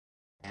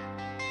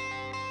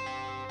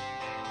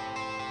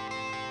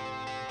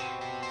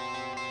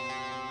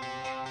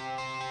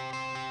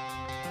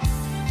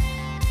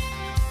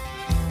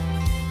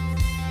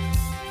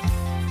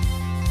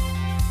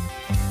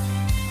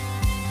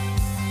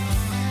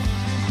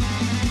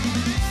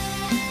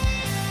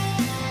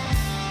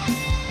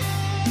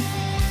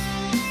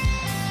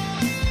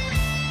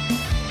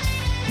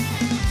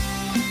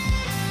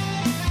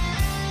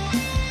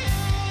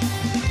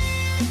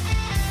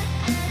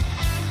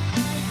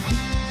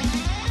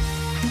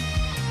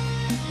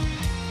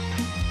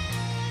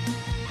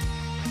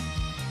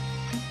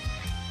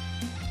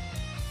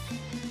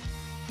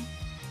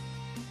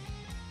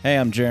Hey,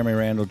 I'm Jeremy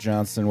Randall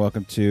Johnson.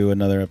 Welcome to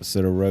another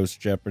episode of Roast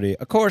Jeopardy.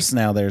 Of course,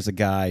 now there's a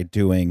guy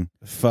doing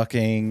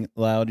fucking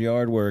loud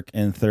yard work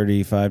in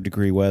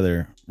 35-degree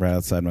weather right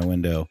outside my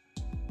window.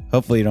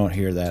 Hopefully you don't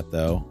hear that,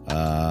 though.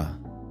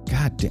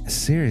 God damn,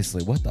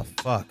 seriously, what the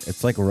fuck?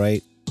 It's like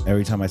right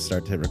every time I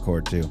start to hit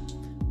record, too.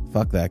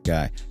 Fuck that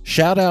guy.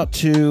 Shout out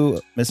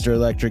to Mr.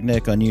 Electric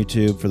Nick on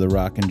YouTube for the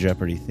Rockin'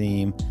 Jeopardy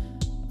theme.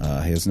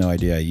 He has no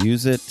idea I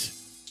use it,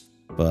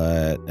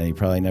 and he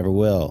probably never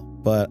will.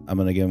 But I'm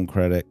going to give him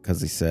credit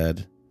because he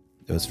said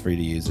it was free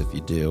to use if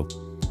you do.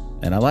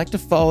 And I like to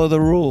follow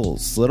the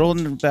rules. Little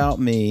about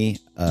me,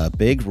 a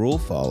big rule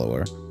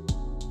follower.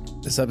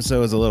 This episode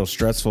was a little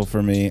stressful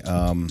for me.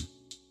 I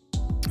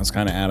was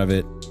kind of out of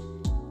it.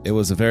 It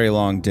was a very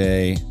long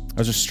day. I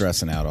was just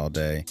stressing out all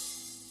day,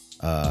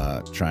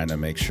 trying to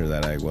make sure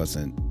that I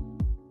wasn't,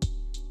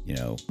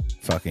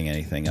 fucking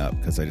anything up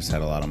because I just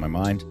had a lot on my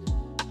mind.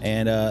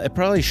 And it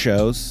probably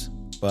shows,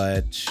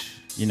 but,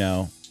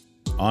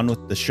 on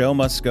with the show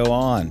must go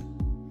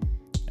on,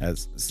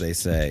 as they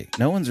say.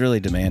 No one's really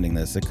demanding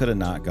this. It could have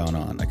not gone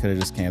on. I could have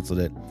just canceled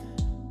it.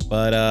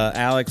 But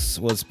Alex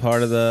was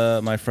part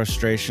of my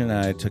frustration.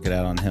 I took it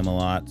out on him a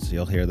lot, so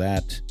you'll hear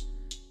that.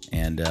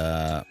 And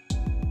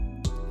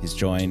he's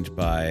joined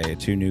by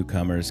two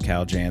newcomers,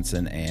 Cal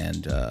Jansen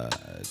and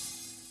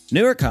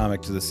newer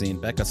comic to the scene,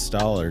 Becca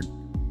Stollard.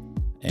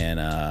 And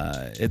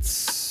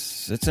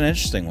it's an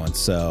interesting one,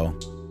 so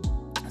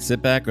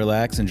sit back,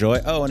 relax, enjoy.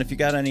 Oh, and if you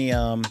got any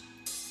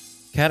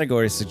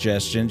category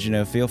suggestions,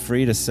 feel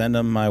free to send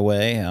them my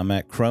way. I'm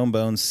at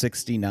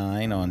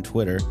Chromebones69 on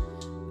Twitter,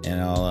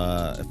 and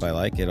I'll, if I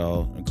like it,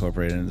 I'll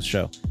incorporate it into the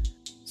show.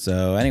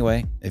 So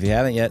anyway, if you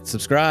haven't yet,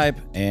 subscribe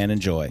and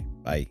enjoy.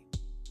 Bye.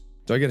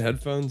 Do I get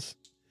headphones?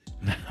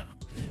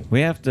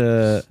 We have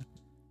to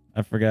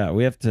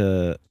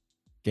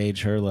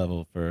gauge her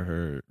level for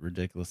her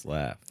ridiculous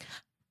laugh.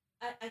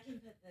 I can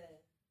put the...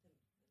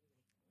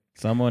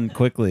 Someone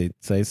quickly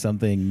say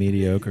something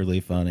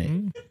mediocrely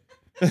funny.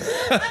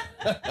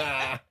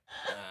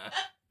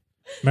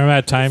 Remember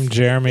that time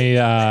Jeremy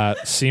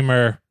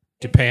Seymour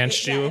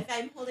depanched you? If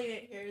I'm holding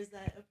it here, is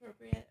that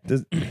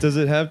appropriate? Does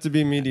it have to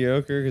be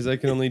mediocre? Because I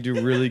can only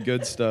do really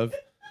good stuff.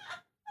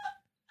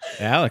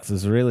 Alex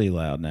is really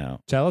loud now.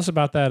 Tell us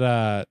about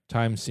that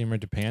time Seymour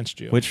depanched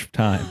you. Which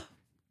time?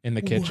 In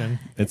the kitchen.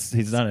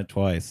 He's done it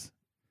twice.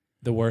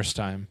 The worst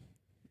time.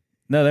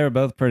 No, they were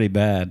both pretty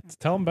bad.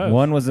 Tell them both.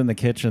 One was in the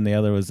kitchen, the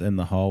other was in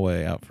the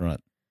hallway out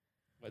front.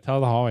 Tell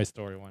the hallway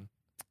story one.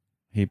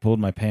 He pulled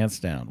my pants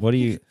down. What do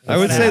you? I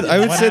would say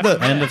the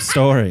End of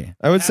story.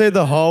 I would say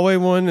the hallway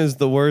one is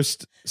the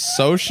worst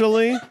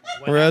socially,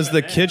 whereas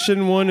the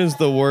kitchen one is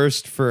the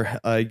worst for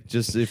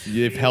just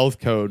if health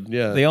code.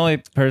 Yeah. The only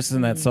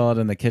person that saw it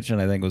in the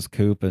kitchen, I think, was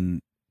Coop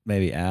and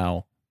maybe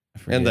Al.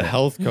 And the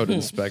health code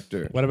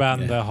inspector. What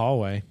about in the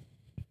hallway?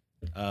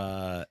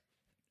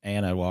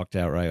 Anna walked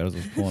out right. I was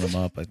just pulling him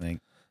up, I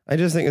think. I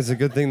just think it's a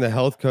good thing the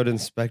health code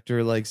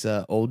inspector likes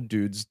old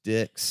dudes'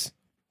 dicks.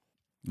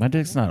 My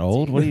dick's not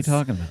old. What are you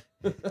talking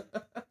about?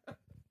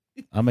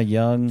 I'm a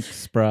young,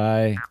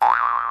 spry.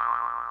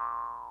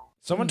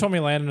 Someone told me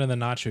landed in the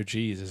nacho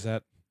cheese. Is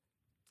that?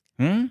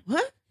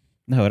 What?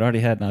 No, it already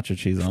had nacho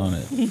cheese on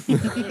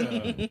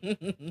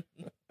it.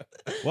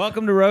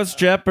 Welcome to Roast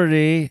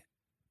Jeopardy.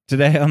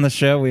 Today on the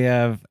show we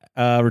have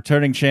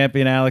returning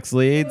champion Alex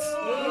Leeds.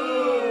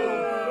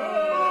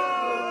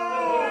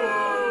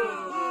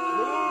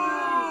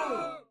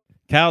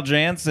 Cal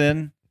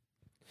Jansen.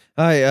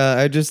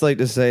 Hi, I'd just like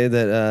to say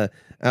that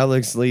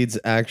Alex Leeds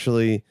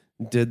actually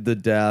did the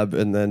dab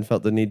and then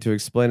felt the need to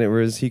explain it,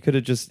 whereas he could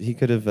have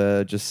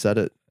just said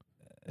it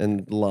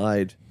and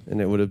lied,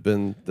 and it would have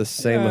been the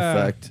same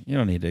effect. You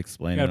don't need to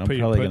explain it. Gotta I'm put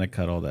your probably foot- going to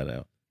cut all that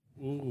out.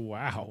 Ooh,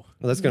 wow.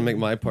 Well, that's gonna make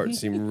my part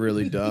seem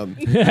really dumb.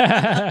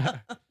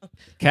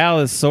 Cal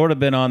has sort of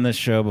been on this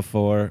show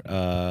before.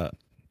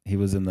 He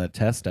was in the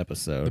test The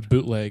episode.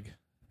 bootleg.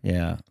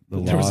 Yeah.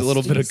 There was a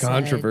little bit of He said-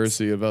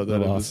 controversy about The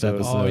that lost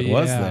episode. episode Oh,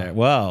 was yeah. there.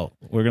 Well,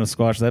 we're going to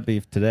squash that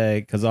beef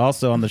today because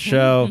also on the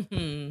show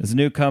is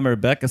newcomer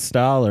Becca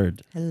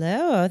Stollard.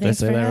 Hello, I thanks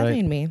say for that right?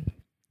 having me.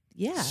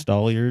 Yeah.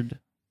 Stollard.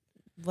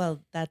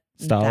 Well,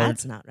 Stollard?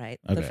 that's not right.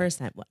 Okay. The first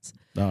time was.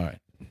 All right.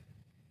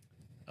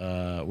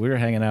 We were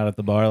hanging out at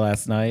the bar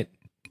last night,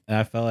 and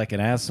I felt like an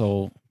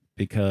asshole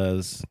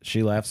because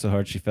she laughed so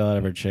hard she fell out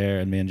of her chair,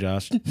 and me and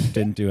Josh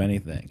didn't do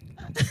anything.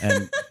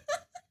 And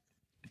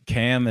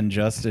Cam and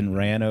Justin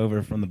ran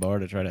over from the bar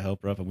to try to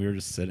help her up, and we were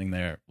just sitting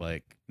there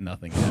like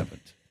nothing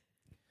happened.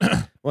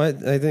 Well,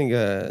 I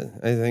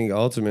think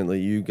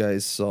ultimately you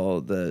guys saw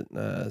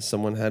that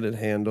someone had it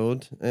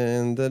handled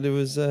and that it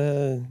was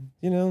out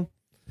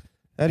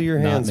of your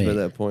Not hands by me.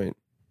 that point.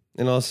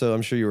 And also,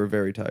 I'm sure you were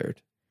very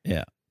tired.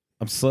 Yeah.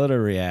 I'm slow to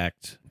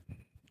react.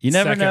 You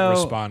never Second know.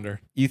 responder.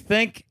 You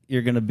think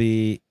you're going to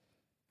be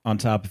on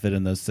top of it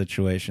in those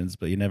situations,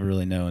 but you never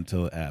really know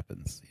until it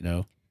happens,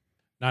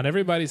 Not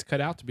everybody's cut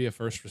out to be a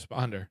first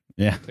responder.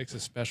 Yeah. It takes a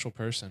special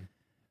person.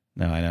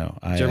 No, I know.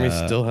 Jeremy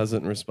still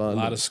hasn't responded.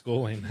 A lot of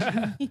schooling.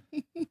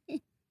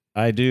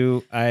 I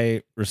do.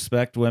 I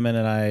respect women,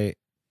 and I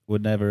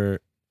would never,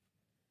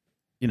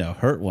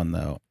 hurt one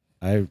though.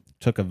 I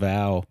took a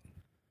vow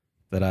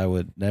that I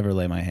would never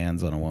lay my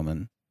hands on a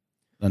woman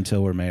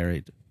until we're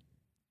married.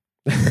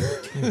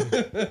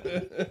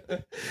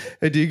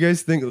 Hey, do you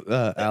guys think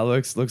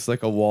Alex looks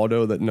like a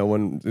Waldo that no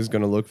one is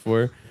going to look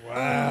for?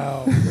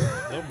 Wow.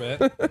 A little bit.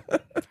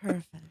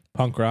 Perfect.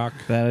 Punk rock.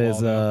 That is,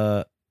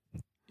 Waldo.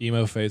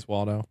 Emo face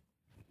Waldo.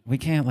 we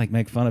can't like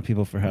make fun of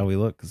people for how we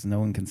look because no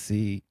one can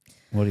see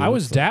what he I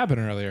was looks like. dabbing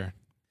earlier.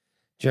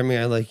 Jeremy,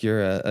 I like your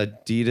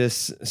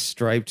Adidas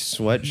striped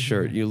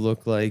sweatshirt. You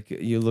look like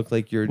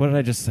you're What did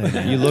I just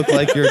say? you look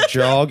like you're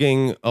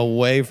jogging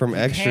away from You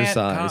can't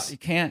exercise. you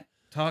can't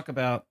talk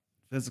about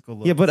physical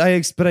looks. Yeah, but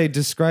I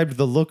described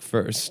the look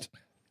first.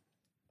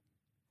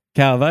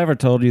 Cal, have I ever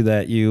told you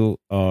that you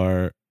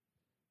are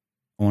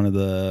one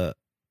of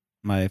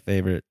my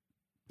favorite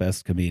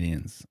best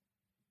comedians?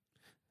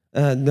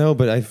 No,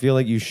 but I feel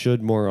like you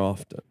should more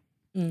often.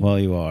 Well,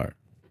 you are.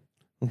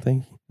 Well,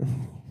 thank you.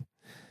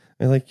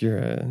 I like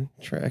your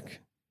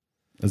track.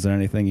 Is there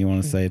anything you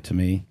want to say to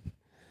me?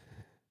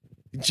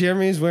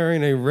 Jeremy's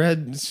wearing a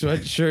red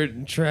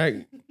sweatshirt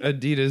track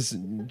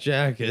Adidas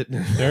jacket.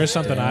 There is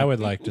something I would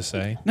like to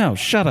say. No,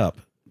 shut up.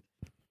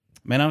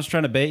 Man, I was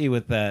trying to bait you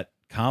with that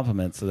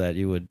compliment so that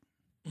you would,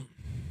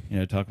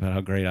 talk about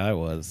how great I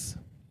was.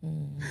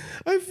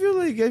 I feel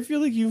like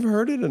you've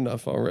heard it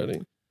enough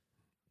already.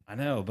 I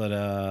know,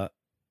 but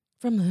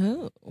From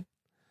who?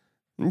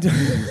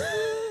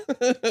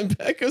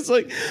 Becca's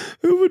like,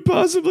 who would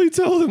possibly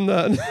tell him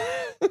that?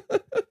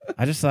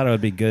 I just thought I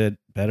would be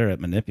better at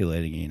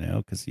manipulating,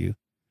 because you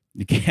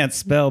can't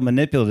spell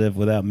manipulative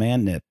without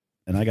man-nip,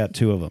 and I got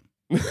 2 of them.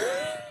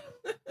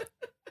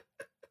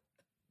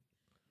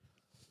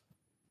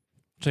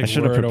 Take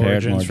should have word prepared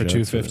origins more for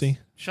jokes for 250.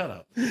 Shut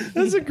up.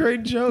 That's a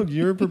great joke.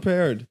 You were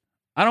prepared.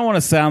 I don't want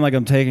to sound like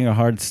I'm taking a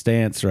hard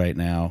stance right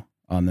now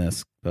on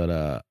this, but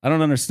I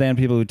don't understand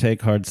people who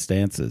take hard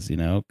stances,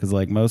 because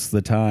like most of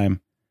the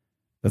time,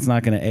 that's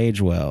not going to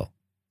age well.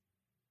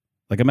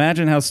 Like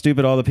imagine how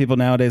stupid all the people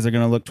nowadays are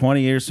going to look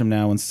 20 years from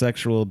now when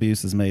sexual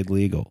abuse is made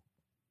legal.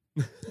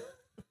 I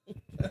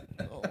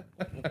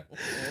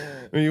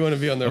mean, you want to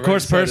be on the Of right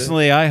course, side of-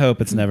 personally, I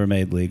hope it's never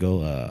made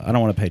legal. I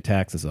don't want to pay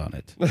taxes on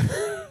it.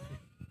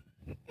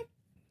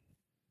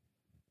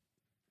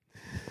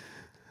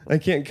 I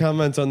can't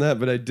comment on that,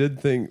 but I did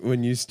think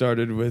when you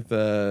started with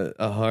a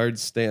hard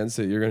stance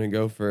that you're going to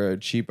go for a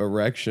cheap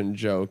erection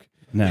joke,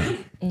 No.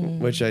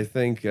 which I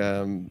think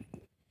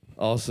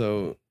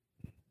also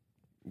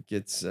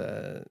gets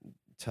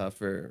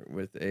tougher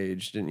with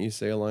age. Didn't you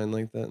say a line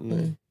like that in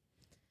there?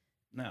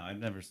 No, I've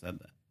never said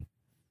that.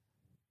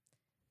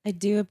 I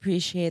do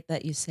appreciate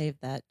that you saved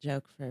that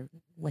joke for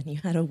when you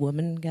had a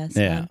woman guest.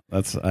 Yeah,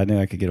 I knew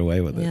I could get away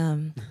with it. Yeah.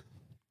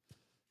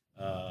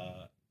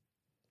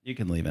 You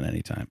can leave at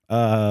any time.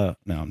 No,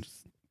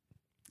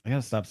 I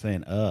gotta stop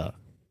saying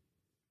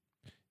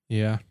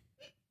Yeah.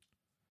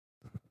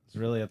 I was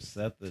really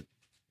upset that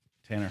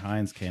Tanner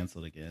Hines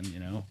canceled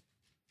again,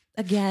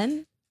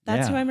 Again?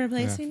 That's who Yeah. I'm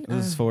replacing?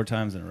 This is 4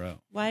 times in a row.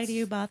 Why do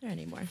you bother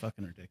anymore?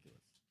 Fucking ridiculous.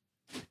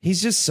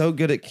 He's just so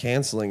good at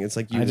canceling. It's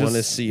like you I want to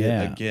just- see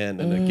yeah. it again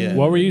and again.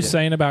 What were and you again.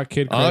 saying about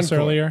Kid Chris Encore.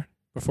 earlier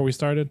before we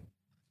started?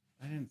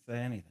 I didn't say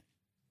anything.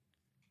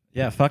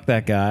 Yeah, fuck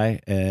that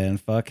guy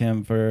and fuck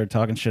him for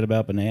talking shit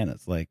about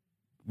bananas. Like,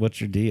 what's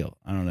your deal?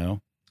 I don't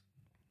know.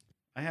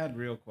 I had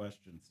real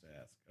questions to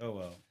ask. Oh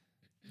well.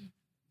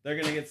 They're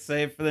gonna get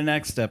saved for the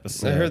next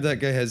episode. I heard that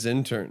guy has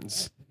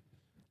interns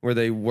where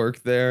they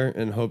work there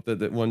and hope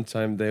that one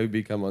time they would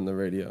become on the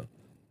radio.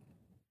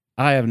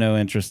 I have no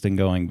interest in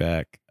going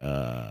back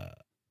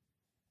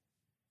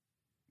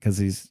because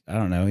he's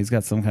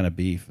got some kind of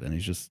beef and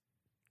he's just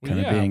kind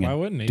of being why a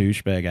wouldn't he?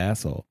 douchebag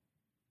asshole.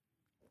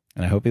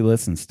 And I hope he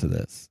listens to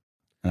this.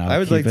 And I'll I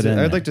would keep like it in to. I'd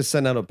there. like to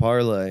send out a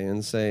parlay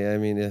and say, I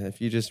mean,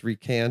 if you just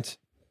recant,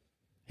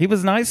 He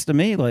was nice to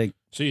me. Like,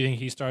 So you think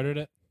he started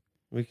it?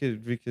 we could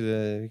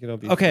all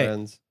be Okay.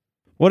 friends.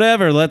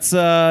 whatever. Let's. You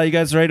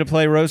guys ready to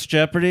play Roast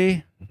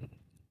Jeopardy?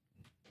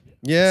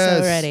 Yes.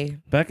 So ready.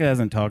 Becca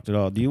hasn't talked at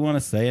all. Do you want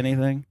to say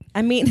anything?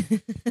 I mean,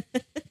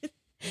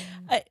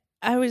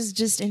 I was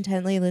just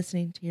intently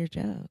listening to your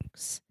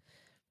jokes.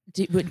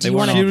 Do you want She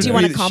to would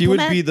compliment? She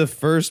would be the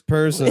first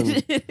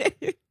person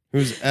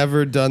who's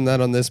ever done that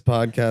on this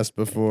podcast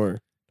before.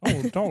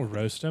 Don't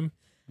roast him.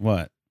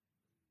 What?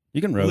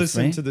 You can roast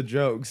Listen me. to the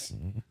jokes.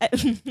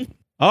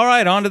 All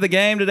right, on to the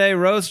game today.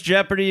 Roast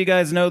Jeopardy. You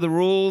guys know the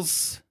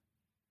rules.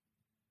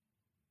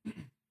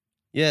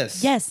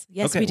 Yes. yes,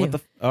 okay. we do. What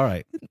the? All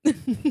right.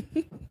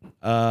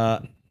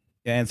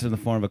 Answer in the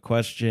form of a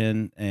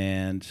question,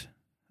 and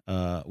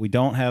we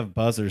don't have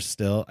buzzers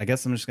still. I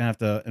guess I'm just gonna have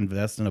to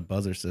invest in a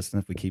buzzer system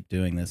if we keep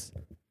doing this.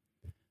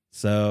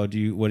 So,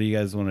 what do you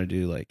guys want to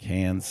do? Like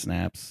hand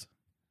snaps?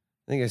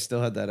 I think I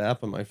still had that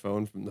app on my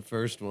phone from the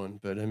first one,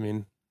 but I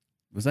mean,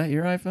 Was that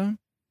your iPhone?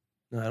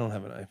 no, I don't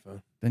have an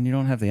iPhone. Then you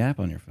don't have the app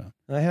on your phone.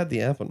 I had the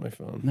app on my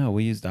phone. No,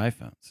 we used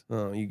iPhones.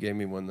 Oh, you gave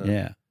me one though.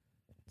 Yeah.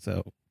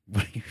 So,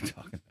 what are you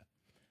talking about?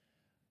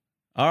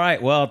 All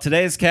right. Well,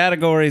 today's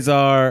categories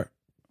are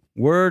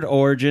word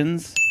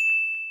origins,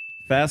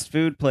 fast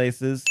food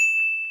places,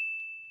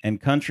 and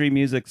country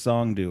music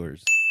song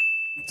doers.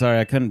 Sorry,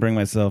 I couldn't bring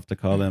myself to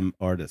call them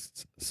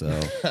artists. So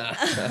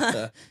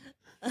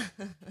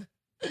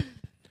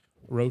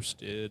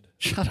Roasted.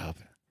 shut up.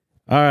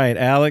 All right,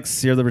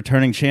 Alex, you're the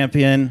returning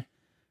champion.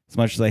 As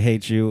much as I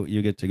hate you,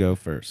 you get to go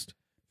first.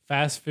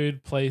 Fast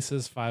food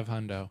places,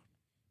 500.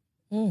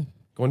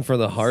 Going for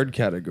the hard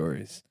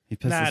categories. He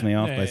pisses me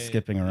off by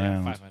skipping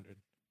around. 500.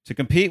 To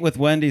compete with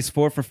Wendy's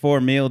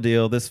 4-for-4 meal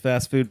deal, this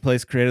fast food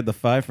place created the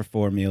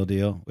 5-for-4 meal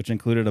deal, which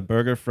included a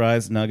burger,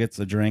 fries, nuggets,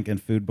 a drink,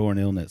 and foodborne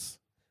illness.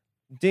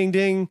 Ding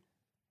ding.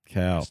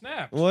 Cow.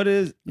 Snap. What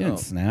is? You didn't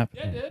snap.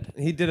 Yeah, I did.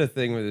 He did a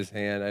thing with his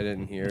hand. I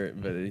didn't hear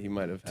it, but he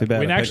might have. Too bad.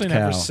 We I actually picked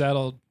never cow.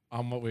 settled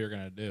on what we were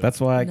going to do. That's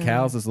why No.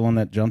 cows is the one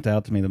that jumped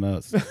out to me the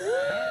most.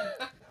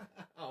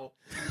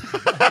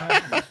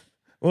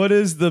 What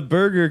is the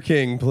Burger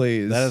King,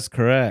 please? That is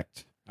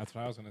correct. That's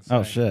what I was going to say.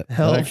 Oh, shit.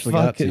 hell. That actually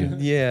got to Fucking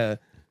you. yeah.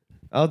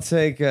 I'll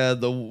take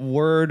the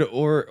word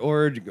or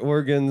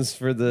organs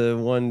for the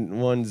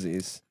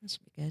onesies. That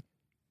should be good.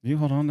 You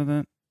hold on to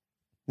that?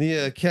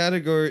 The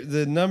category,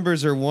 the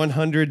numbers are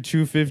 100,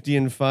 250,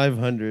 and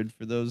 500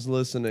 for those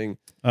listening.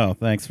 Oh,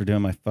 thanks for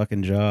doing my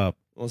fucking job.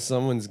 Well,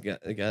 someone's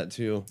got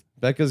to.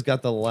 Becca's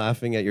got the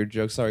laughing at your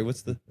joke. Sorry,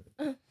 what's the?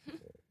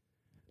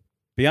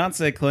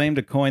 Beyonce claimed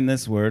to coin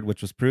this word,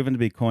 which was proven to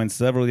be coined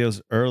several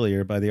years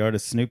earlier by the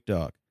artist Snoop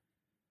Dogg.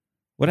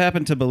 What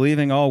happened to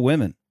believing all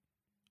women?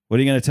 What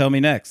are you going to tell me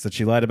next? That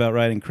she lied about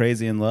writing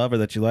Crazy in Love, or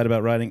that she lied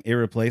about writing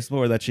Irreplaceable,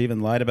 or that she even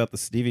lied about the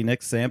Stevie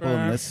Nicks sample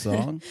in this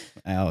song?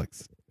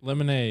 Alex.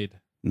 Lemonade.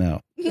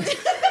 No.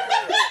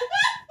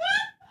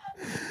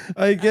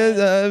 I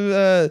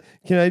guess.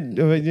 Can I?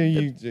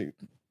 You,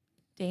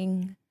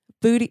 Ding.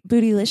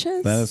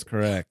 Bootylicious? That is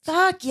correct.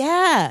 Fuck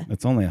yeah.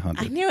 It's only I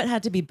 100. knew it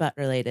had to be butt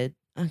related.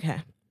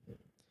 Okay.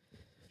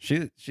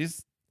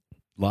 She's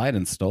lied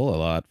and stole a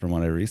lot from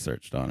what I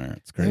researched on her.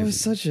 It's crazy. that was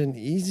such an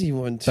easy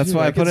one too. That's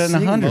why I put could it in sing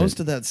 100. most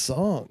of that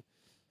song,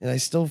 and I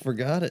still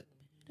forgot it.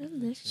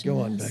 Delicious. Go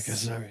on, Becca.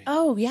 Sorry.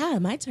 Oh yeah,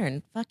 my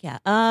turn. Fuck yeah.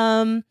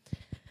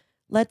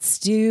 Let's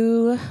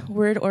do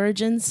word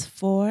origins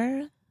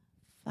for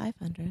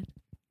 500.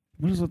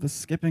 What is with the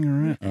skipping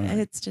around? All right.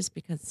 It's just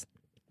because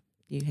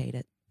you hate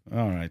it.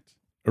 All right.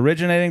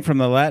 Originating from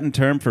the Latin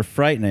term for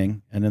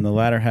frightening, and in the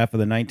latter half of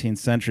the 19th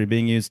century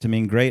being used to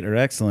mean great or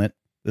excellent,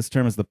 this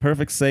term is the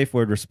perfect safe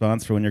word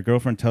response for when your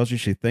girlfriend tells you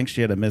she thinks she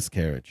had a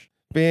miscarriage.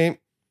 Bam.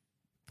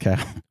 Cow.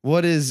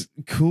 What is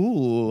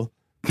cool?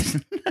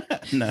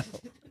 No.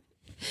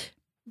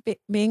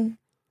 Bing.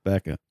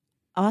 Becca.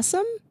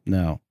 Awesome.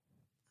 No.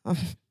 Can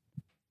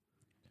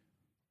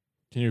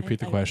you repeat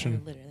the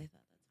question?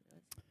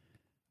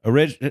 I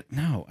literally thought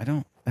No, I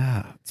don't.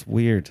 It's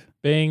weird.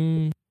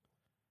 Bing.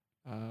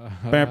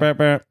 Burp, burp,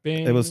 burp.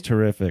 Bing. It was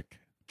terrific.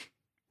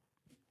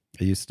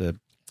 I used to,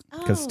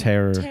 because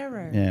terror.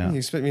 Terror. Yeah. You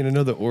expect me to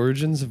know the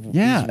origins of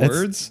Yeah. these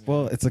words?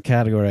 Well, it's a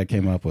category I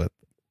came up with.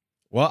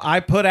 Well, I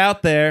put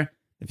out there,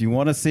 if you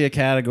want to see a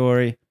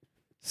category,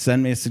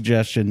 send me a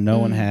suggestion. No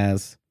one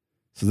has.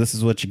 So this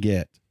is what you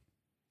get.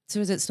 So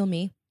is it still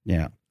me?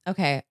 Yeah.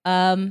 Okay.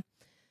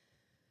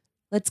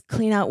 Let's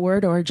clean out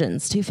word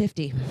origins.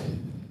 250.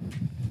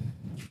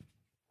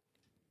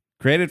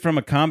 Created from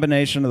a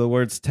combination of the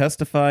words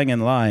testifying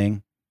and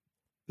lying,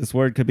 this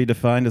word could be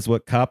defined as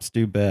what cops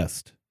do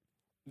best.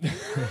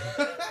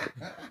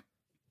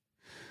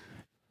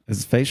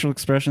 Is facial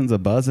expressions a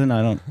buzzing?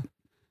 I don't.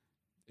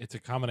 It's a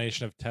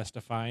combination of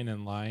testifying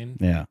and lying.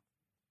 Yeah.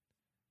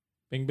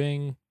 Bing,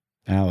 bing.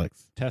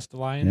 Alex.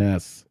 Test-a-line.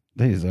 Yes.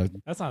 Jeez, I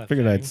That's not a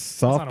figured thing. I'd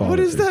That's not a softball What word.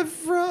 is that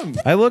from?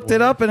 I looked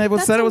it up and it was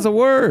That's said it was a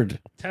word.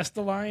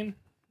 Test-a-line?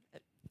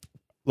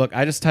 Look,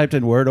 I just typed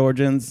in word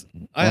origins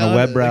on a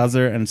web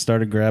browser and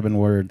started grabbing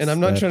words. And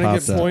I'm not that trying to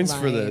popped get up. points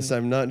for Lying. this.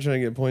 I'm not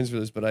trying to get points for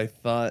this, but I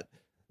thought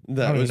I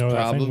that don't was even know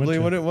that thing went probably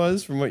to. what it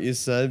was from what you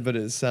said, but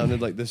it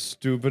sounded like the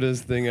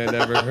stupidest thing I'd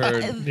ever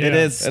heard. It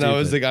is. And I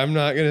was stupid. like, I'm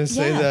not going to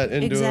say Yeah, that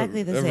into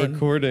exactly the a same.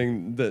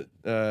 recording that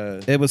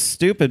It was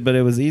stupid, but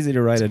it was easy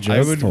to write a joke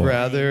I would for.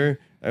 rather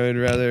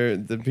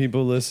the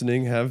people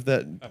listening have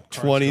that That part's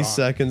 20 wrong.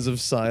 seconds of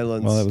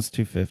silence. Well, it was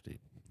 250.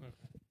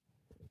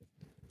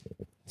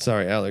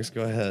 Sorry, Alex,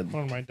 go ahead. I'm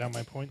going to write down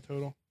my point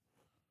total.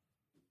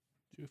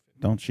 250.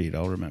 Don't cheat.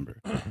 I'll remember.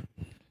 All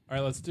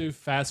right, let's do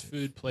fast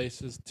food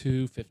places,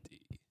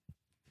 250.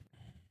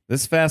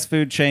 This fast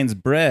food chain's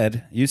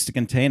bread used to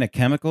contain a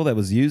chemical that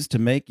was used to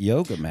make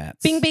yoga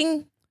mats. Bing,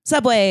 bing.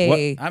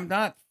 Subway. What? I'm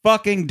not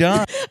fucking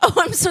done. Oh,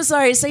 I'm so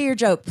sorry. Say your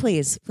joke,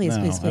 please. Please,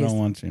 No, please, I please. don't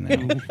want to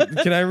now.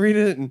 Can I read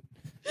it?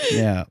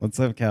 Yeah, let's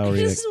have Cal read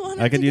it. just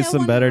wanted I could to use get some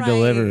one better right.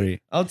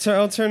 delivery. I'll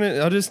turn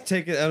it. I'll just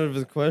take it out of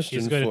the question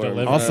He's good at for him.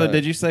 delivering. Also,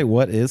 did you say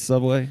what is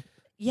Subway?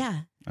 Yeah.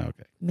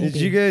 Okay. Maybe. Did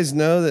you guys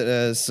know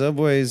that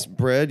Subway's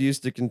bread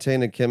used to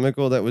contain a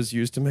chemical that was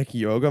used to make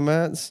yoga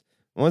mats?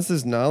 Once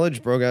this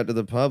knowledge broke out to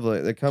the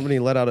public, the company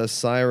let out a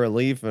sigh of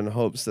relief in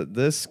hopes that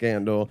this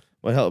scandal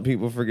would help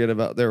people forget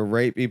about their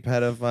rapey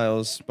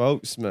pedophile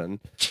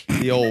spokesman,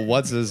 the old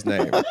what's his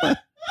name.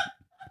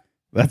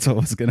 That's what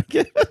was going to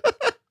get.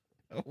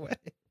 way.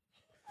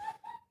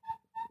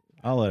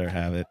 I'll let her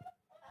have it.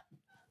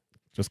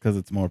 Just because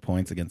it's more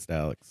points against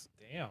Alex.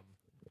 Damn.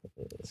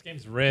 This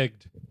game's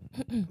rigged.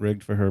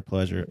 Rigged for her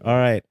pleasure. All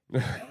right.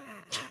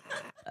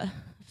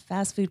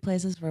 Fast food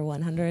places for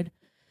 100.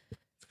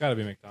 It's got to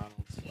be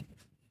McDonald's.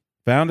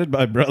 Founded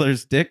by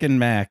brothers Dick and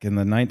Mac in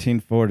the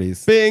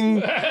 1940s.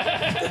 Bing.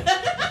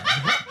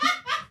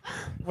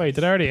 Wait,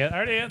 I already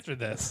answered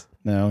this?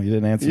 No, you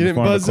didn't answer You the didn't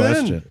form of buzz the in.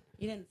 question.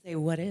 You didn't say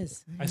what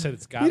is. I said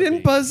it's got You to didn't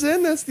be. buzz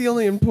in. That's the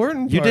only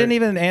important part. You didn't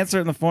even answer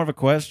it in the form of a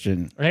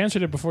question. I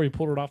answered it before you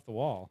pulled it off the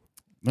wall.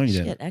 No, you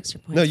Should didn't. get extra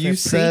points. No, for you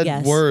said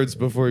pre-guess. words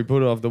before you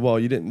put it off the wall.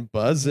 You didn't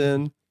buzz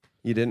in.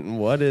 You didn't.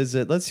 What is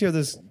it? Let's hear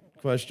this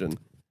question.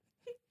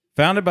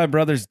 Founded by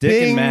brothers Dick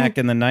Bing. and Mac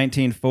in the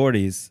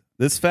 1940s,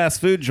 this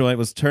fast food joint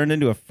was turned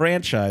into a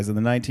franchise in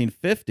the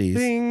 1950s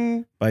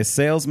Bing. by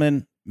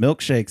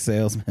milkshake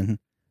salesman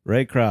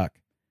Ray Kroc.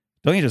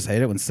 Don't you just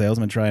hate it when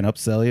salesmen try and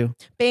upsell you?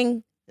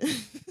 Bing.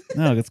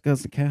 No, it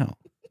goes to Cal.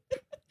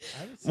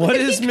 What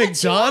is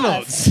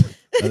McDonald's?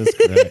 That is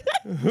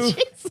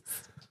correct.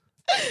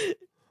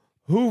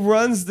 Who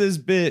runs this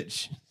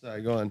bitch?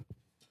 Sorry, go on.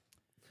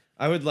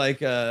 I would like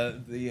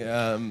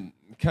the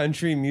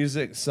country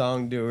music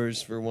song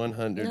doers for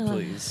 100, Ugh.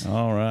 please.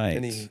 All right.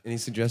 Any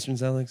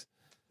suggestions, Alex?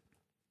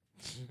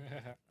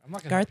 I'm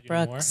not gonna Garth help you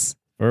anymore. Brooks.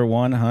 For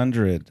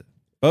 100.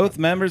 Both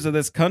members of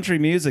this country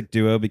music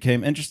duo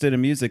became interested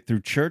in music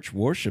through church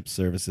worship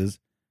services,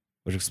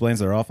 which explains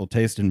their awful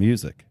taste in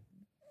music.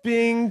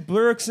 Bing,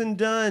 Brooks and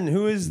Dunn.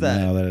 Who is that?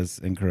 No, that is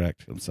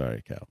incorrect. I'm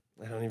sorry, Cal.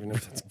 I don't even know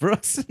if that's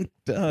Brooks and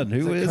Dunn.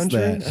 Who is country.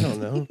 that? I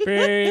don't know.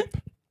 Beep.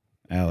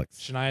 Alex.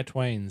 Shania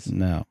Twain's.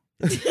 No.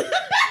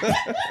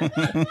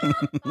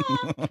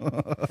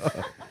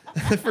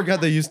 I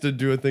forgot they used to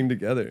do a thing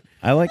together.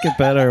 I like it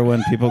better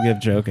when people give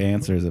joke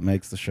answers. It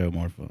makes the show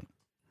more fun.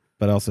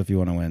 But also, if you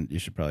want to win, you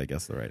should probably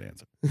guess the right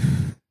answer. Do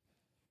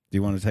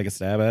you want to take a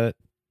stab at it?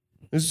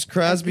 This is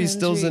Crosby, Country.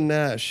 Stills, and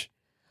Nash.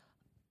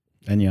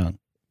 And Young.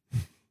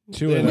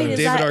 Two Yeah, of Wait, those.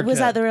 is David that, was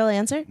Arquette. that the real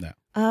answer? No.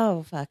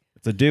 Oh, fuck.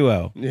 It's a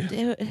duo. Yeah.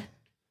 Dude.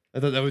 I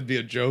thought that would be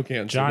a joke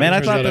answer. Johnny Man, I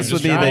June. thought this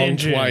would be Johnny the- and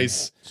June.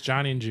 twice. It's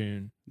Johnny and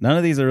June. None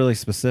of these are really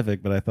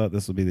specific, but I thought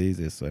this would be the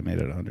easiest, so I made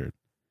it 100.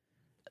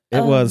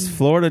 It was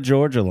Florida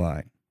Georgia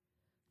Line.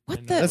 What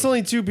I know. the? That's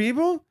only two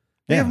people?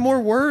 They Yeah. have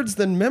more words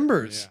than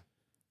members.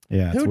 Yeah.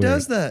 Yeah. Who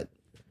does that?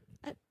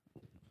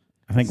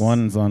 I think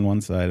one's on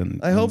one side and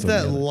I hope one's on the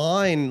that other.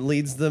 line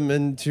leads them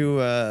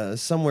into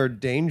somewhere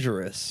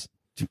dangerous.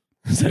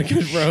 Is that a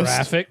good roast?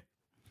 Traffic.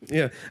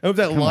 Yeah. I hope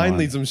that Come line on.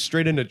 leads them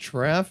straight into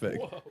traffic.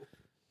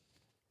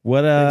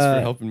 What Thanks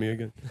for helping me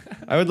again.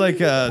 I would like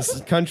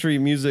country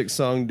music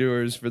song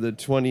doers for the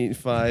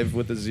 25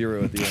 with a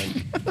 0 at the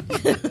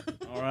end.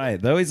 All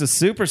right. Though he's a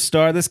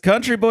superstar, this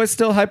country boy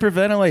still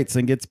hyperventilates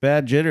and gets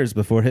bad jitters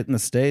before hitting the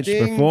stage to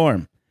Ding.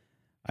 perform.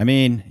 I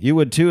mean, you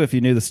would too if you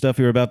knew the stuff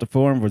you were about to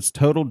perform was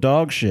total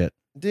dog shit.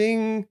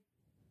 Ding.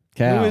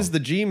 Cal. Who is the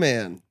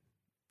G-Man?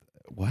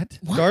 What?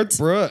 What? Garth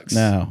Brooks.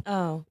 Oh.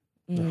 No.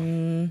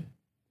 Mm.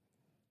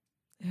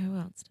 Who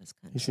else does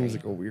country? He seems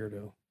like a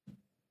weirdo.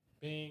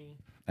 Bing.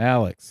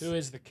 Alex. Who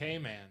is the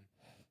K-Man?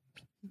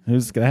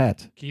 Who's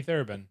that? Keith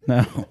Urban.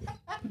 No.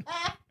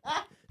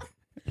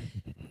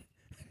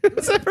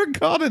 Who's ever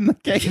called him the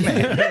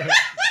K-Man?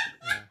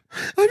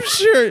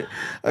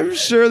 I'm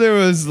sure there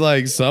was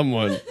like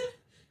someone.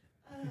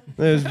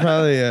 There's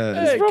probably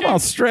He's from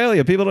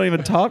Australia. People don't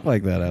even talk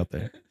like that out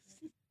there.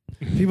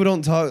 people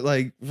don't talk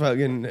like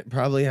fucking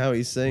probably how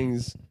he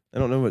sings. I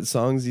don't know what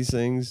songs he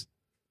sings.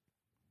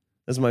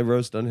 That's my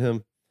roast on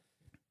him.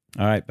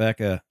 All right,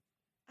 Becca.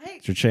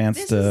 It's your chance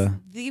This to. is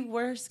the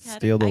worst category.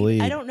 steal the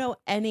lead. I don't know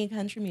any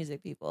country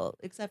music people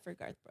except for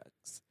Garth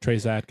Brooks.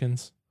 Trace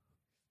Atkins.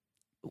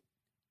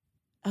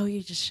 Oh,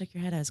 you just shook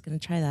your head. I was going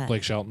to try that.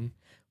 Blake Shelton.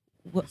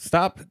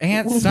 Stop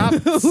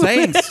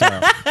saying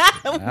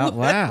stuff out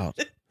loud.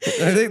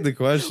 I think the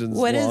question's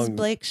What is long.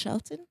 Blake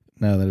Shelton?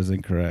 No, that is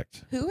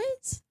incorrect. Who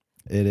is?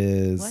 It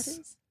is. What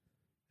is?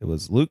 It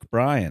was Luke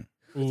Bryan.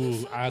 Ooh,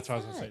 fuck that's what I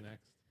was is gonna say that? next.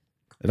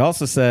 It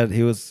also said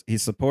he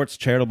supports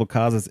charitable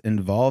causes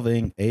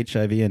involving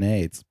HIV and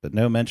AIDS, but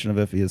no mention of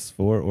if he is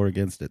for or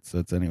against it. So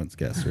it's anyone's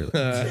guess, really.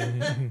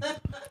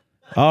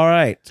 All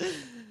right.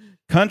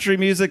 Country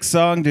music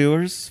song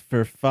doers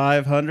for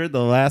 500,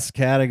 the last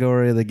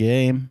category of the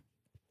game.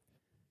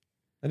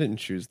 I didn't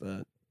choose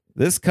that.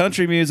 This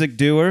country music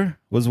doer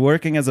was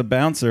working as a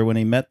bouncer when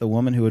he met the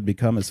woman who would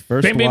become his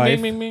first Bing, bing,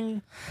 wife bing, bing,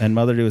 bing. and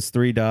mother to his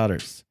 3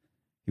 daughters.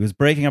 He was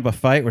breaking up a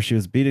fight where she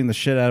was beating the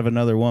shit out of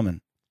another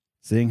woman.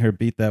 Seeing her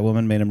beat that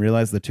woman made him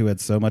realize the two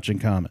had so much in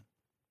common.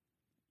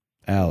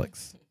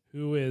 Alex.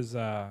 Who is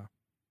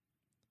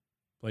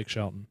Blake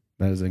Shelton?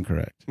 That is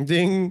incorrect.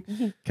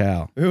 Ding.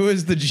 Cal. Who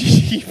is the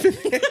G?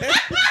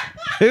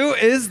 Who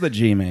is the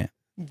G-Man?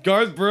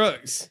 Garth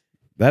Brooks.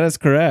 That is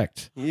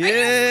correct.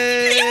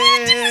 Yeah.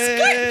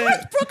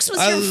 Garth Brooks was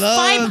I your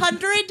love-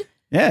 500.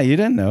 Yeah, you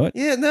didn't know it.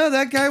 Yeah, no,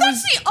 that guy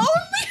was. That's the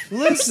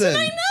only Listen.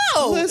 person I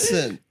know.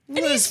 Listen. And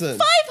he's Listen.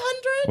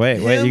 500. Wait,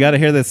 Him- you got to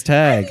hear this I've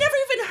tag. never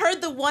even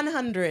heard the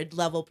 100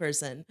 level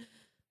person.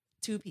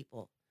 two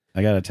people.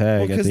 I got a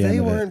tag at Because the end they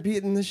of it. weren't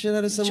beating the shit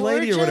out of some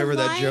lady or Georgia whatever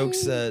that joke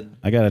Line? said.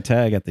 I got a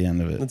tag at the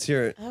end of it. Let's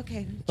hear it.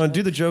 Okay. Oh,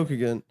 do the joke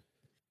again.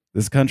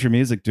 This country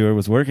music duo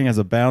was working as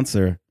a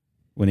bouncer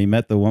when he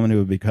met the woman who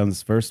would become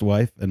his first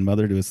wife and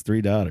mother to his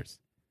 3 daughters.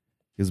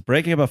 He was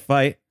breaking up a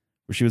fight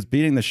where she was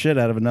beating the shit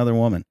out of another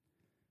woman.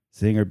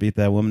 Seeing her beat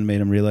that woman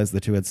made him realize the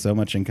two had so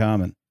much in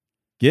common.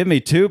 Give me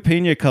 2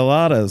 pina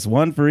coladas,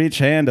 1 for each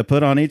hand to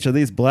put on each of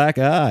these black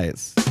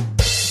eyes.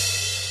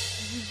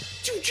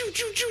 Choo, choo,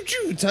 choo, choo,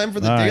 choo. Time for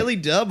the All right. daily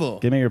double.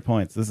 Give me your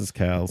points. This is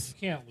Cal's.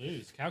 You can't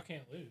lose. Cow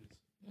can't lose.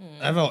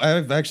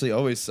 I've actually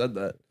always said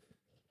that.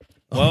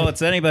 Well,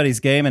 it's anybody's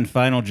game in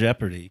Final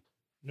Jeopardy.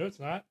 No, it's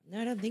not.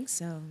 No, I don't think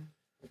so.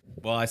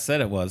 Well, I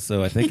said it was,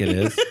 so I think it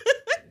is.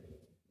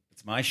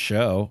 It's my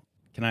show.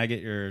 Can I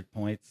get your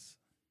points?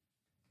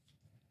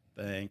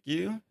 Thank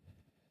you.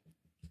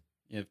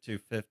 You have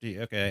 250.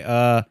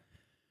 Okay.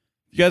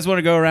 You guys want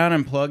to go around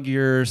and plug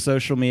your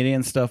social media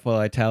and stuff while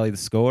I tally the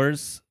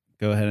scores?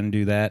 Go ahead and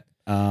do that.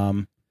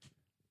 Can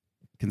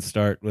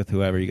start with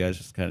whoever. You guys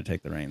just kind of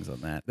take the reins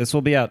on that. This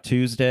will be out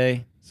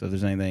Tuesday, so if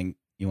there's anything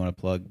you want to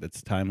plug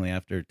that's timely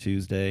after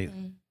Tuesday,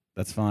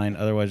 that's fine.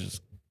 Otherwise,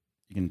 just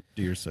you can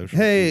do your social.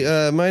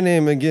 Hey, my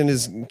name again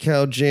is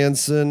Cal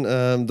Jansen,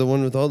 the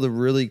one with all the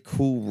really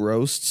cool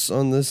roasts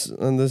on this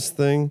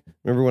thing.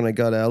 Remember when I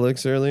got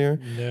Alex earlier?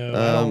 No,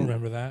 I don't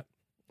remember that.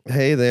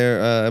 Hey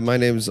there, my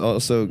name's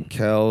also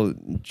Cal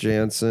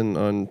Jansen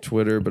on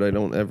Twitter, but I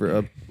don't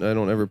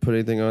ever put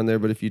anything on there.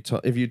 But if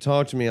you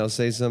talk to me, I'll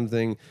say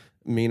something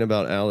mean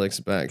about Alex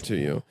back to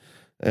you.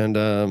 And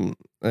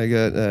I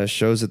got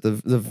shows at the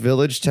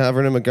Village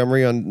Tavern in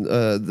Montgomery on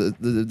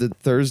the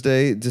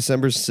Thursday,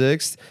 December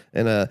 6th,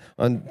 and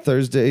on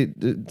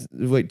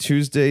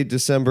Tuesday,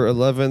 December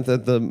 11th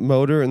at the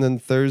Motor, and then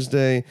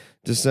Thursday,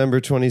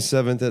 December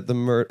 27th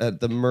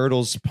at the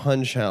Myrtle's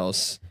Punch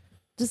House.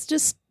 Does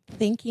just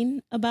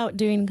thinking about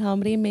doing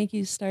comedy make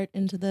you start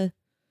into the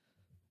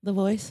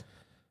voice,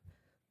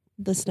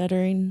 the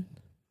stuttering?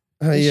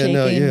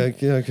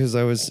 Because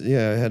I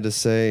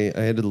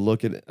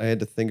had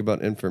to think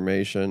about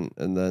information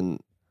and then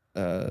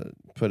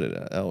put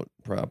it out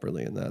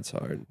properly, and that's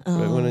hard.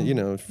 But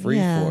when free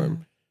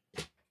form,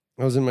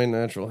 I was in my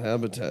natural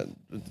habitat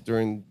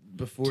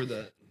before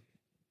that.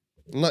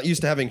 I'm not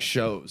used to having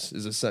shows,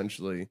 is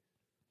essentially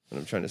what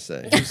I'm trying to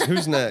say.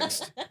 Who's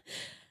next?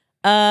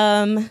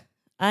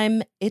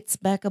 I'm It's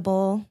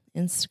Beckable,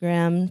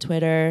 Instagram,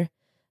 Twitter.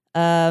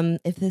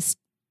 If this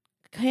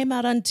came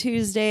out on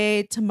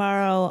Tuesday,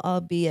 tomorrow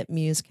I'll be at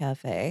Muse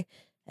Cafe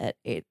at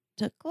 8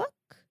 o'clock.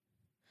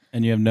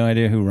 And you have no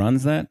idea who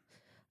runs that?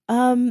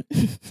 Well,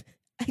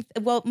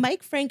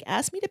 Mike Frank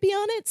asked me to be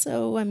on it,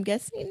 so I'm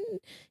guessing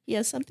he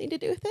has something to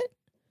do with it.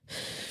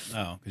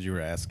 Oh, because you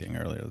were asking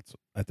earlier.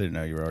 I didn't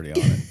know you were already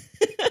on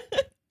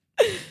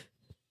it.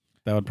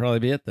 That would probably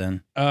be it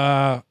then.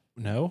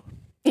 No.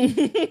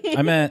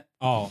 I meant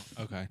Oh,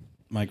 okay.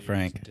 Mike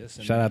Frank. Just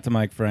dissing Shout me. out to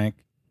Mike Frank.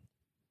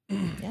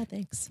 Yeah,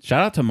 thanks.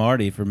 Shout out to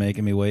Marty for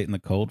making me wait in the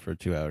cold for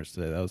 2 hours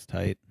today. That was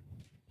tight.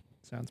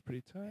 Sounds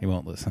pretty tight. He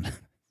won't listen.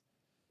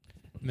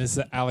 This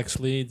is Alex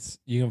Leeds.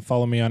 You can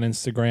follow me on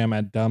Instagram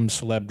at Dumb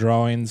Celeb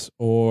Drawings,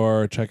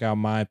 or check out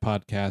my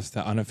podcast,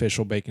 the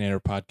Unofficial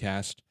Baconator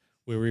Podcast,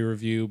 where we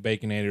review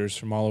Baconators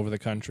from all over the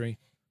country.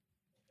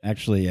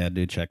 Actually, yeah,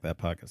 do check that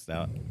podcast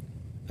out.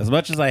 As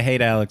much as I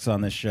hate Alex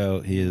on this show,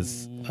 he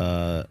is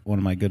one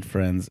of my good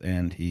friends,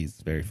 and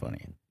he's very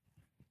funny.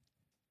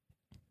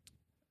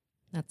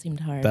 That seemed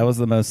hard. That was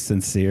the most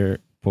sincere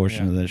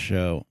portion Yeah. of this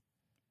show.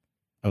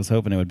 I was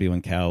hoping it would be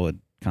when Cal would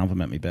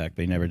compliment me back,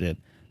 but he never did.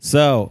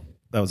 So,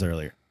 that was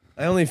earlier.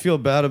 I only feel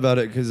bad about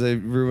it because I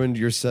ruined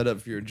your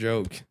setup for your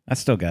joke. I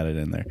still got it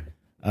in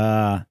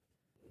there.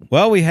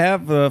 Well, we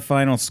have the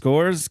final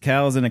scores.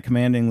 Cal's in a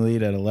commanding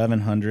lead at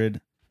 1,100.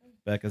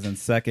 Becca's in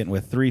second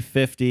with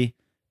 350.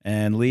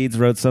 And Leeds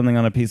wrote something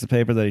on a piece of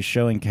paper that he's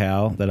showing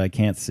Cal that I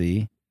can't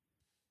see.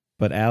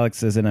 But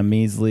Alex is in a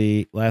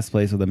measly last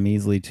place with a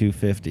measly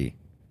 250.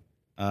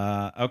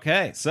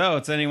 Okay, so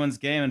it's anyone's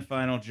game in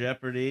Final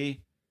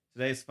Jeopardy.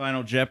 Today's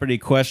Final Jeopardy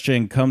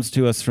question comes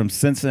to us from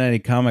Cincinnati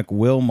comic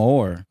Will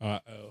Moore.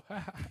 Uh-oh.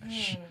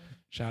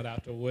 Shout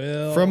out to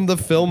Will. From the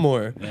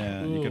Fillmore.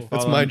 Yeah, Ooh. you can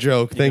That's follow my him.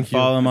 joke. Thank can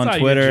follow him That's on not a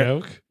good Twitter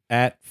joke.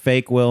 at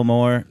Fake Will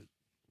Moore.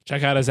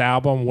 Check out his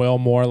album, Will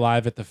Moore,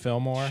 live at the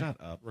Fillmore. Shut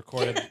up.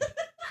 Recorded.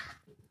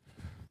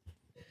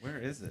 Where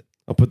is it?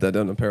 I'll put that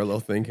down to parallel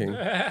thinking.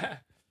 I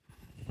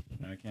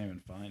can't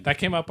even find That it.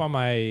 came up on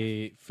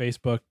my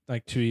Facebook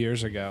like 2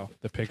 years ago.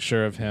 The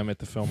picture of him at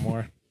the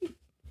Fillmore.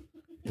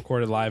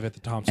 Recorded live at the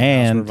Thompson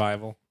House And-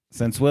 Revival.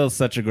 Since Will's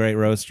such a great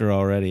roaster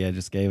already, I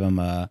just gave him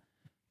a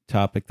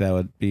topic that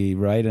would be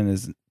right in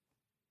his...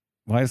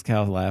 Why is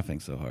Cal laughing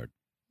so hard?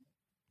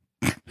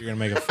 You're going to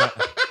make a fun.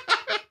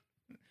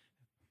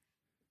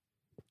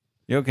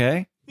 You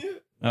okay?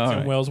 It's All in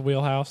right. Will's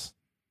wheelhouse.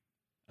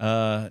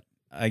 I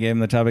gave him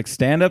the topic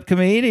stand-up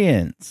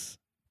comedians.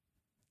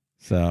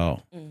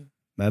 So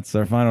that's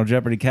our Final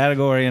Jeopardy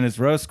category, and his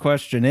roast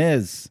question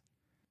is,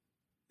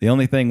 the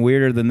only thing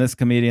weirder than this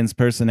comedian's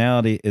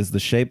personality is the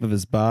shape of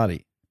his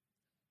body.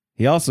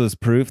 He also is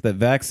proof that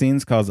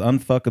vaccines cause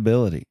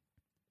unfuckability.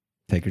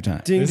 Take your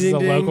time. Ding, This ding, is a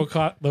ding.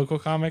 local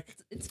comic.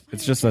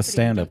 It's just a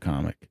stand-up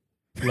comic.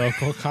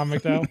 Local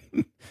comic though.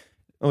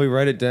 Oh, we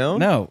write it down?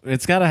 No,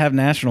 it's got to have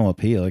national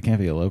appeal. It can't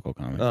be a local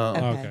comic. Oh.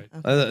 Okay.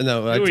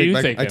 No, I Who were take you back.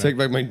 I thinking? take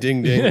back my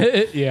ding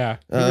ding. Yeah.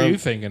 Who were Um, you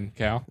thinking,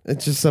 Cal?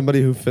 It's just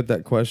somebody who fit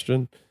that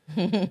question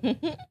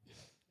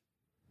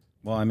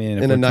Well, I mean,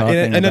 if in a we're talking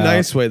in a about-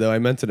 nice way, though. I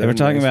meant it. If in we're a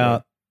talking nice way.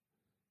 about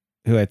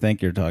who I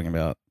think you're talking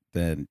about,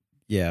 then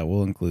yeah,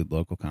 we'll include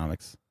local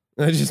comics.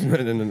 I just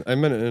meant it I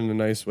meant it in a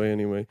nice way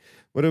anyway.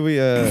 What do we?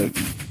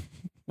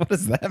 What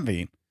does that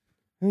mean?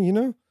 You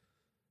know,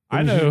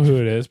 I know who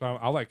it is, but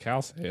I'll let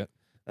Cal say it.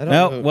 I don't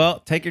No, know. well,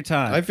 take your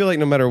time. I feel like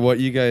no matter what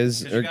you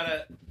guys 'Cause are, you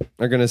gotta,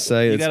 are gonna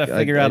say, you it's, gotta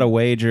figure out a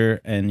wager,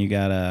 and you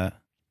gotta.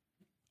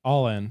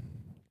 All in.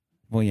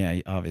 Well, yeah,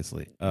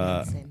 obviously.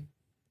 Same.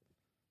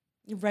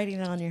 You're writing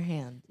it on your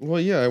hand. Well,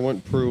 yeah, I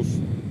want proof.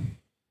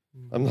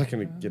 I'm not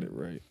gonna get it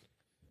right.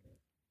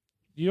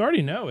 You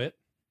already know it.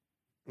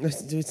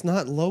 It's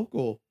not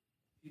local.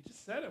 You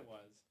just said it was.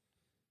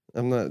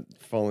 I'm not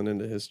falling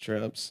into his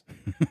traps.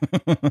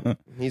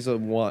 He's a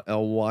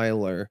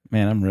whiler.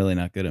 Man, I'm really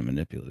not good at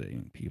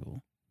manipulating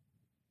people.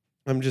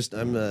 I'm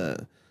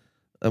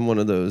one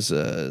of those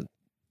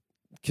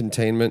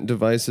containment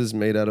devices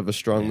made out of a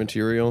strong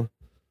material.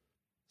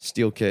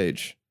 Steel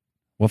cage.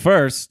 Well,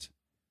 first,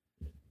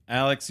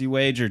 Alex, you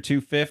wager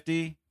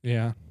 250,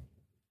 Yeah.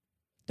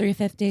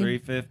 350.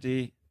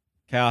 350.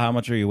 Cal, how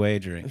much are you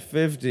wagering?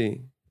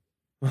 50.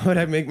 Why would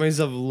I make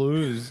myself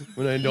lose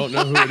when I don't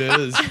know who it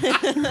is?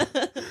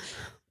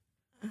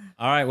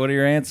 All right, what are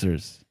your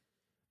answers?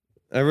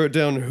 I wrote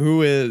down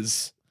who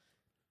is.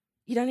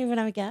 You don't even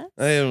have a guess?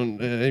 I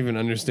don't even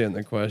understand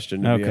the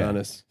question, to be Okay.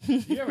 honest.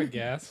 You have a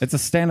guess? It's a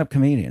stand-up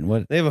comedian.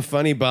 What? They have a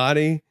funny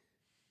body.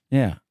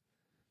 Yeah.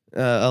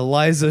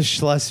 Eliza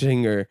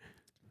Schlesinger.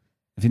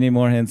 If you need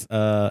more hints,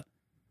 their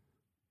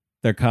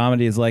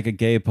comedy is like a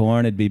gay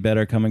porn. It'd be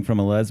better coming from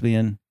a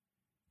lesbian.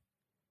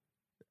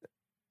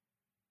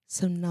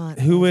 So not.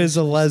 Who Elvis is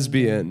a Presley.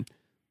 lesbian?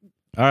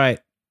 All right.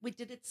 Wait,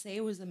 did it say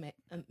it was a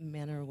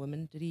man or a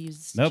woman? Did he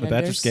use No, but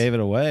that just genders? gave it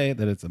away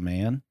that it's a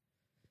man.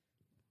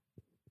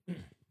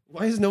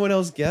 Why is no one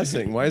else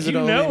guessing? Why is it You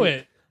only... know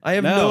it. I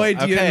have no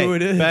idea okay. who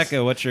it is.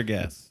 Becca, what's your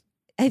guess?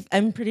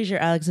 I'm pretty sure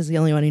Alex is the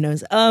only one who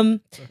knows.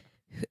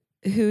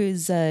 Who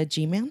is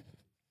G-Man?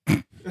 All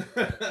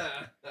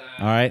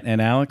right,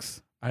 and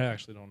Alex? I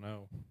actually don't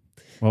know.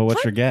 Well,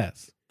 what's your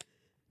guess?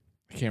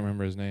 I can't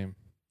remember his name.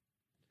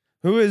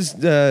 Who is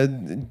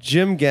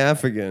Jim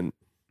Gaffigan?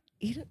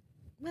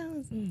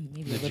 Well,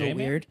 maybe The a little J-Man?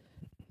 weird.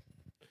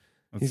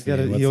 Let's He's got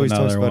see, he what's always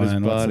talks another about his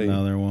one? body. What's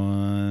another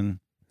one?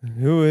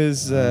 Who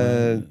is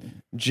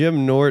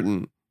Jim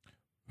Norton?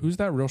 Who's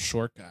that real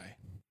short guy?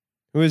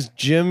 Who is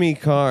Jimmy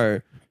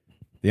Carr?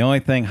 The only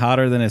thing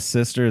hotter than his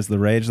sister is the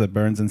rage that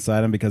burns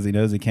inside him because he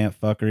knows he can't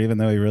fuck her even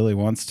though he really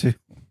wants to.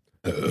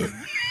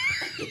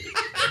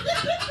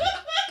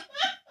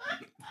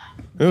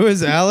 Who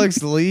is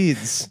Alex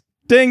Leeds?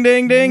 Ding,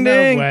 ding, ding, No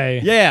ding.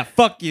 way. Yeah,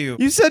 fuck you.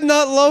 You said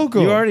not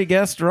local. You already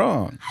guessed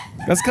wrong.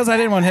 That's because I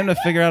didn't want him to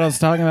figure out I was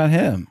talking about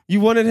him. You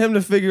wanted him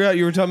to figure out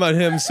you were talking about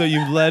him, so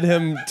you led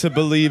him to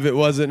believe it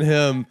wasn't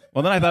him.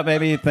 Well, then I thought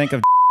maybe he'd think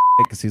of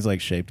because he's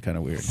like shaped kind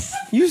of weird.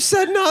 You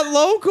said not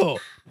local.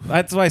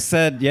 That's why I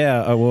said,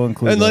 yeah, I will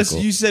include Unless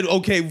local. you said,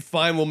 okay,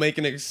 fine, we'll make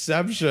an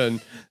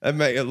exception and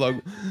make it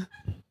local.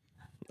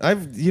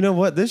 You know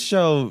what? This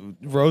show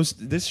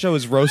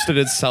has roasted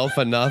itself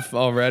enough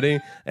already,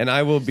 and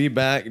I will be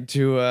back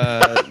to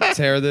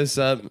tear this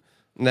up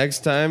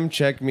next time.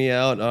 Check me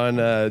out on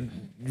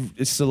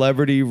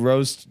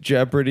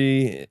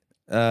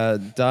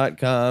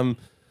CelebrityRoastJeopardy.com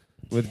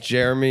with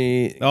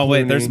Jeremy. Oh,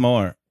 wait, Clooney. there's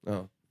more.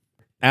 Oh.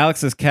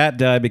 Alex's cat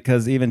died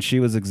because even she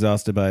was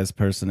exhausted by his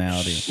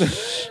personality.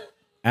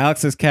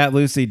 Alex's cat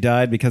Lucy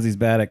died because he's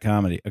bad at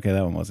comedy. Okay,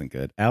 that one wasn't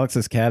good.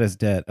 Alex's cat is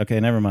dead. Okay,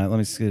 never mind. Let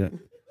me see it.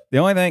 The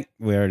only thing,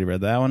 we already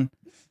read that one.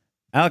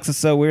 Alex is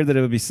so weird that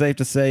it would be safe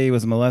to say he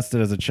was molested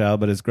as a child,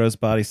 but his gross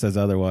body says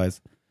otherwise.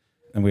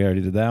 And we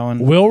already did that one.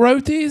 Will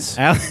wrote these?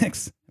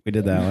 Alex, we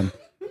did that one.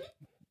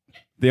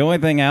 The only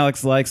thing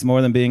Alex likes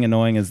more than being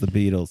annoying is the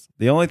Beatles.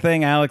 The only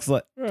thing Alex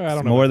likes I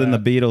don't know more about than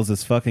that. the Beatles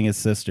is fucking his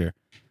sister.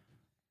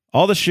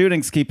 All the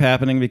shootings keep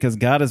happening because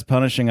God is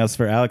punishing us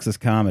for Alex's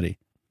comedy.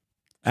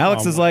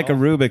 Alex Oh, is like a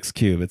well. Rubik's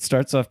Cube. It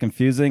starts off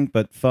confusing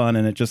but fun,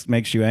 and it just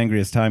makes you angry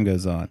as time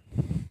goes on.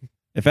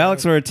 If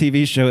Alex were a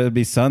TV show, it would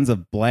be Sons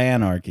of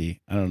Blanarchy.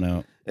 I don't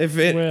know. If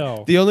it,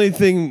 Will. the only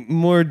thing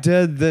more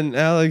dead than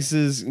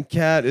Alex's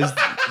cat is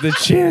the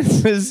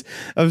chances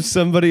of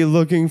somebody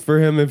looking for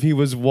him if he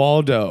was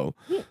Waldo.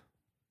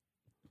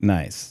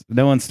 Nice.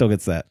 No one still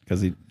gets that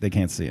because they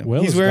can't see him.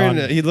 Will He's is wearing.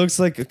 gone. He looks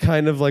like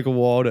kind of like a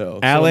Waldo.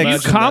 Alex- You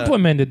imagine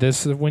complimented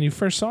this when you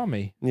first saw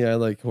me. that. Yeah, I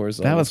like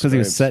horizontal. That was because he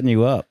was stripes. setting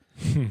you up.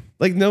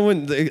 Like no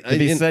one. If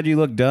he said you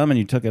looked dumb and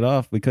you took it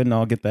off, we couldn't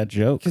all get that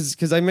joke.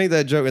 Because I make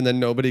that joke and then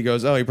nobody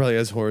goes, oh, he probably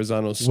has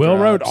horizontal stripes, Will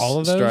wrote all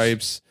of those?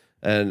 stripes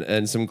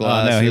and some no,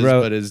 glasses, he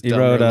wrote- but is he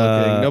dumber wrote,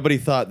 looking. Nobody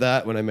thought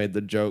that when I made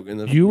the joke. In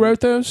the You wrote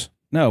those?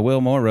 No,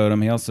 Will Moore wrote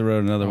him. He also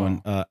wrote another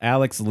one.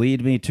 Alex,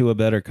 lead me to a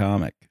better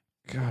comic.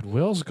 God,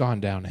 Will's gone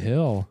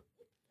downhill.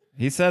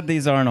 He said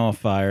these aren't all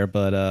fire,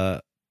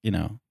 but you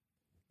know.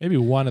 Maybe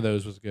one of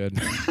those was good.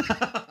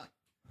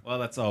 Well,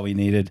 that's all we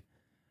needed.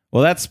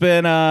 Well, that's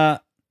been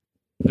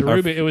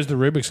It was the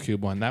Rubik's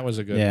Cube one. That was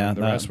a good one.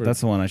 The rest were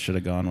that's the one I should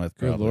have gone with.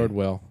 good. Probably. Lord,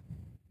 Will.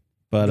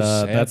 But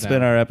I'm sad that's now.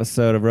 been our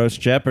episode of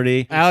Roast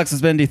Jeopardy. Alex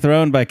has been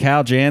dethroned by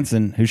Cal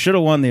Jansen, who should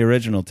have won the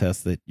original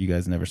test that you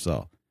guys never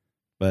saw.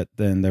 But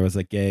then there was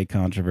a gay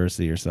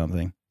controversy or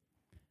something,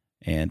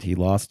 and he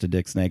lost to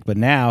Dick Snake. But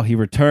now he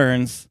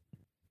returns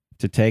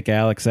to take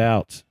Alex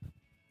out,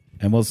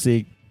 and we'll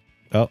see.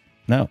 Oh,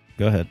 no,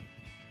 go ahead.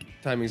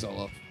 Timing's all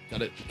off.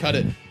 Cut it. Cut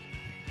it.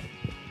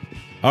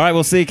 All right,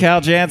 we'll see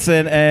Cal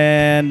Jansen,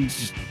 and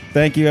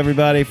thank you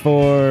everybody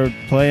for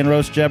playing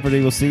Roast Jeopardy.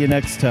 We'll see you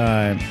next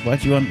time.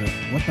 What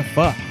the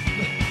fuck?